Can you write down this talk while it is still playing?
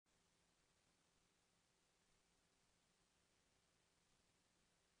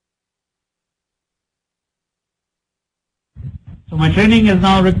So my training is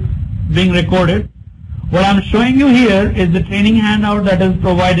now being recorded. What I'm showing you here is the training handout that is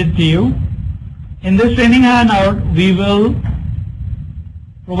provided to you. In this training handout, we will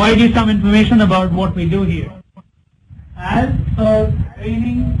provide you some information about what we do here. As a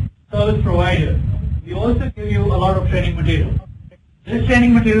training service provider, we also give you a lot of training material. This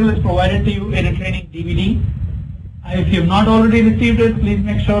training material is provided to you in a training DVD. If you have not already received it, please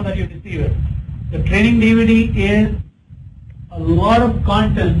make sure that you receive it. The training DVD is a lot of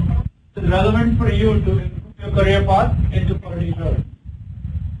content that is relevant for you to improve your career path into quality assurance.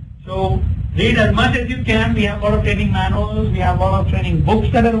 So read as much as you can. We have a lot of training manuals, we have a lot of training books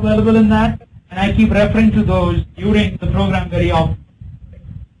that are available in that, and I keep referring to those during the program very often.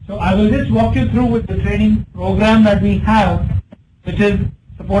 So I will just walk you through with the training program that we have, which is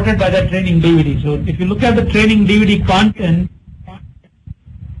supported by that training DVD. So if you look at the training DVD content,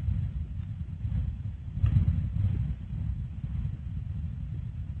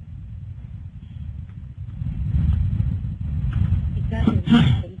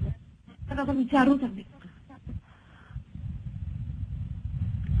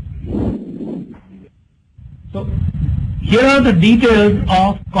 so here are the details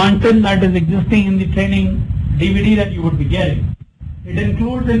of content that is existing in the training DVD that you would be getting. It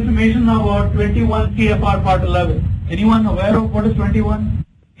includes information about 21 CFR Part 11. Anyone aware of what is 21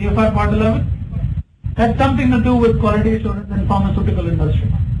 CFR Part 11? That's something to do with quality assurance in pharmaceutical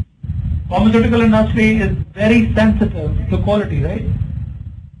industry. Pharmaceutical industry is very sensitive to quality, right?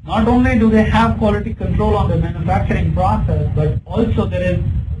 Not only do they have quality control on the manufacturing process, but also there is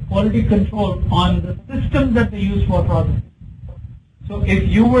quality control on the systems that they use for processing. So if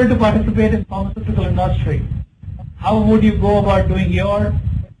you were to participate in pharmaceutical industry, how would you go about doing your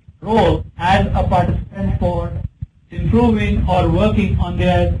role as a participant for improving or working on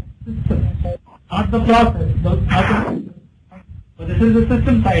their systems? Not the process, but this is the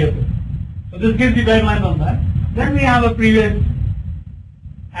system side of it. So this gives you guidelines on that. Then we have a previous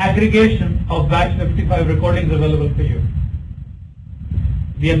aggregation of batch 55 recordings available for you.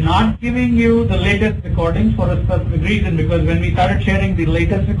 We are not giving you the latest recordings for a specific reason, because when we started sharing the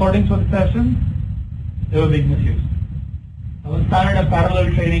latest recordings for the session, they were being misused. I started a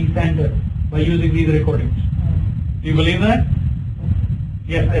parallel training center by using these recordings. Do you believe that?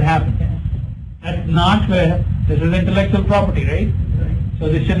 Yes, it happened. That's not where, this is intellectual property, right? So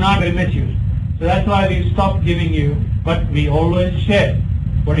this should not be misused. So that's why we stopped giving you, but we always share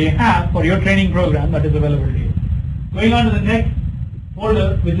what you have for your training program that is available to you. Going on to the next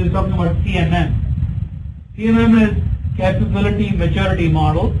folder, which is talking about CMM. CMM is Capability Maturity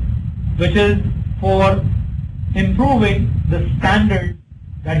Model, which is for improving the standard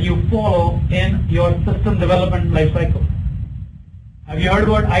that you follow in your system development lifecycle. Have you heard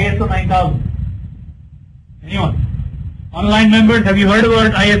about ISO 9000? Anyone? Online members, have you heard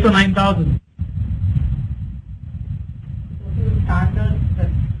about ISO 9000?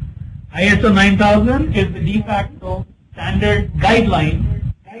 ISO 9000 is the de facto standard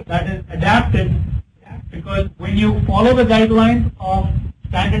guideline that is adapted, because when you follow the guidelines of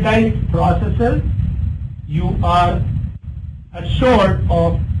standardized processes, you are assured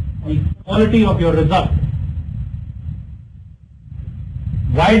of the quality of your result.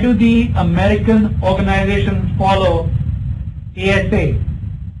 Why do the American organizations follow ASA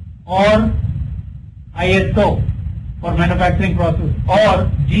or ISO for manufacturing process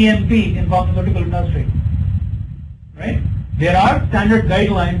or GMP in pharmaceutical industry? Right? There are standard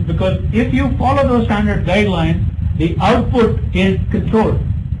guidelines, because if you follow those standard guidelines, the output is controlled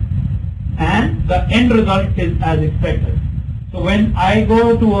and the end result is as expected. So when I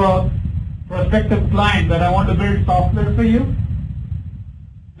go to a prospective client that I want to build software for you,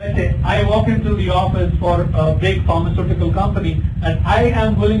 let's say I walk into the office for a big pharmaceutical company and I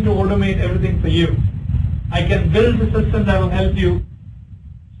am willing to automate everything for you. I can build the system that will help you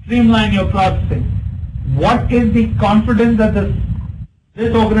streamline your processing. What is the confidence that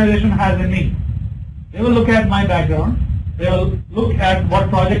this organization has in me? They will look at my background, they will look at what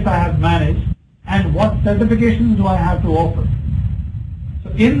projects I have managed and what certifications do I have to offer. So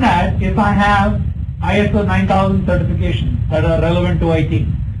in that, if I have ISO 9000 certifications that are relevant to IT,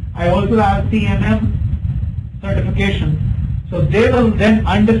 I also have CMM certification. So they will then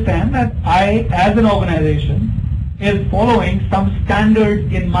understand that I, as an organization, is following some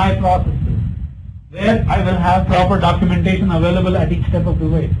standards in my processes, where I will have proper documentation available at each step of the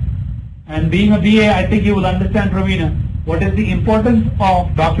way. And being a BA, I think you will understand, Pravina, what is the importance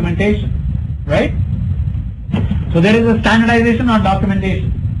of documentation, right? So there is a standardization on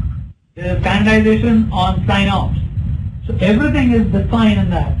documentation. There is standardization on sign-offs. So everything is defined in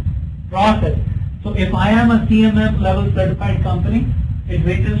that process. So if I am a CMM level certified company, it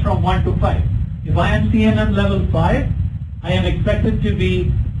ranges from 1 to 5. If I am CMM level 5, I am expected to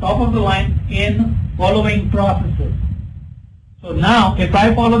be top of the line in following processes. So now, if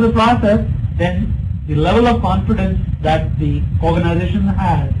I follow the process, then the level of confidence that the organization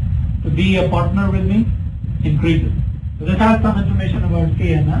has to be a partner with me increases. So this has some information about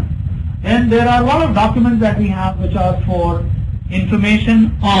CMM. And there are a lot of documents that we have which are for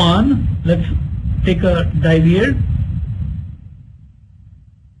information on, let's take a dive here.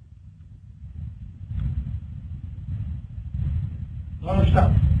 A lot of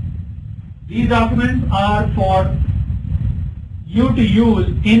stuff. These documents are for you to use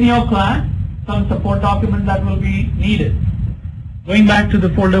in your class, some support document that will be needed. Going back to the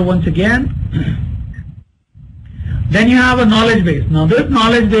folder once again. Then you have a knowledge base. Now this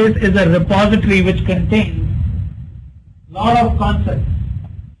knowledge base is a repository which contains a lot of concepts.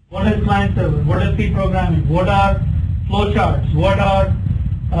 What is client server? What is C programming? What are flowcharts? What are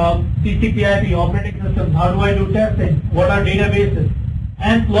TCP/IP operating systems? How do I do testing? What are databases?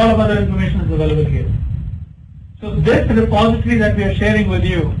 And a lot of other information is available here. So this repository that we are sharing with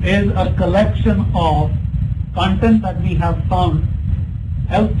you is a collection of content that we have found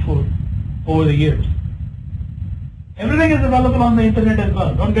helpful over the years. Everything is available on the internet as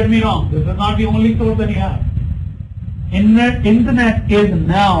well. Don't get me wrong. This is not the only source that you have. Internet is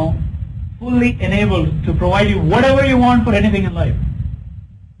now fully enabled to provide you whatever you want for anything in life.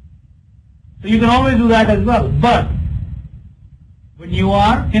 So you can always do that as well. But when you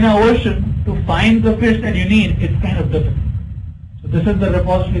are in an ocean, to find the fish that you need, it's kind of difficult. So this is the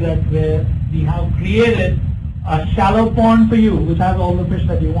repository that where we have created a shallow pond for you, which has all the fish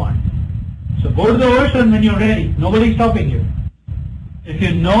that you want. So go to the ocean when you're ready. Nobody's stopping you. If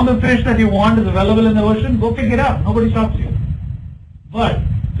you know the fish that you want is available in the ocean, go pick it up. Nobody stops you. But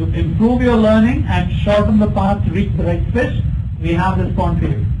to improve your learning and shorten the path to reach the right fish, we have this pond for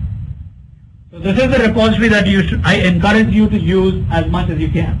you. So this is the repository that I encourage you to use as much as you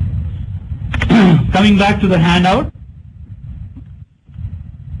can. Coming back to the handout.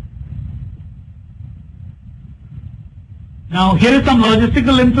 Now here is some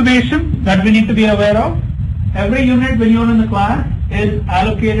logistical information that we need to be aware of. Every unit when you're in the class is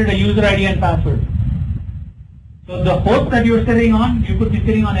allocated a user ID and password. So the host that you're sitting on, you could be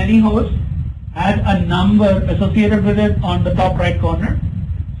sitting on any host, has a number associated with it on the top right corner.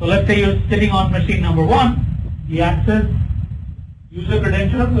 So let's say you're sitting on machine number 1, the access user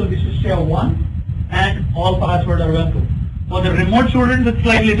credentials will be share 1 and all passwords are welcome. For the remote students it's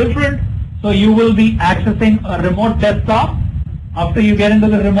slightly different. So you will be accessing a remote desktop. After you get into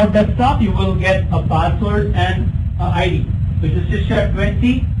the remote desktop, you will get a password and an ID, which is share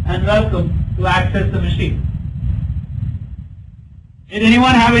 20 and welcome to access the machine. Did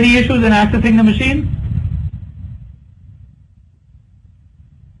anyone have any issues in accessing the machine?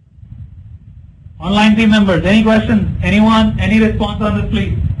 Online team members, any questions? Anyone? Any response on this,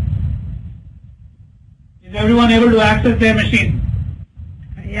 please? Is everyone able to access their machine?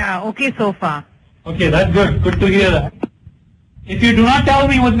 Yeah, okay so far. Okay, that's good. Good to hear that. If you do not tell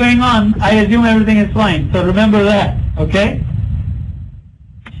me what's going on, I assume everything is fine. So remember that, okay?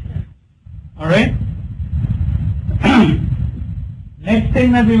 Alright? Next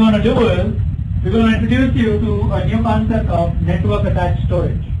thing that we want to do is, we're going to introduce you to a new concept of network attached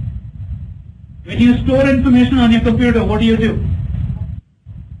storage. When you store information on your computer, what do?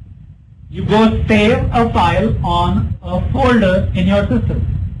 You go save a file on a folder in your system,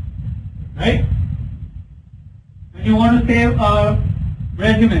 right? When you want to save a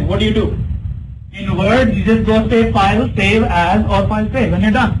resume, what do? In Word, you just go save file, save as, or file save, and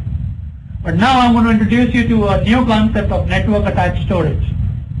you're done. But now I'm going to introduce you to a new concept of network attached storage.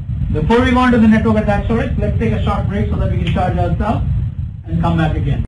 Before we go on to the network attached storage, let's take a short break so that we can charge ourselves and come back again.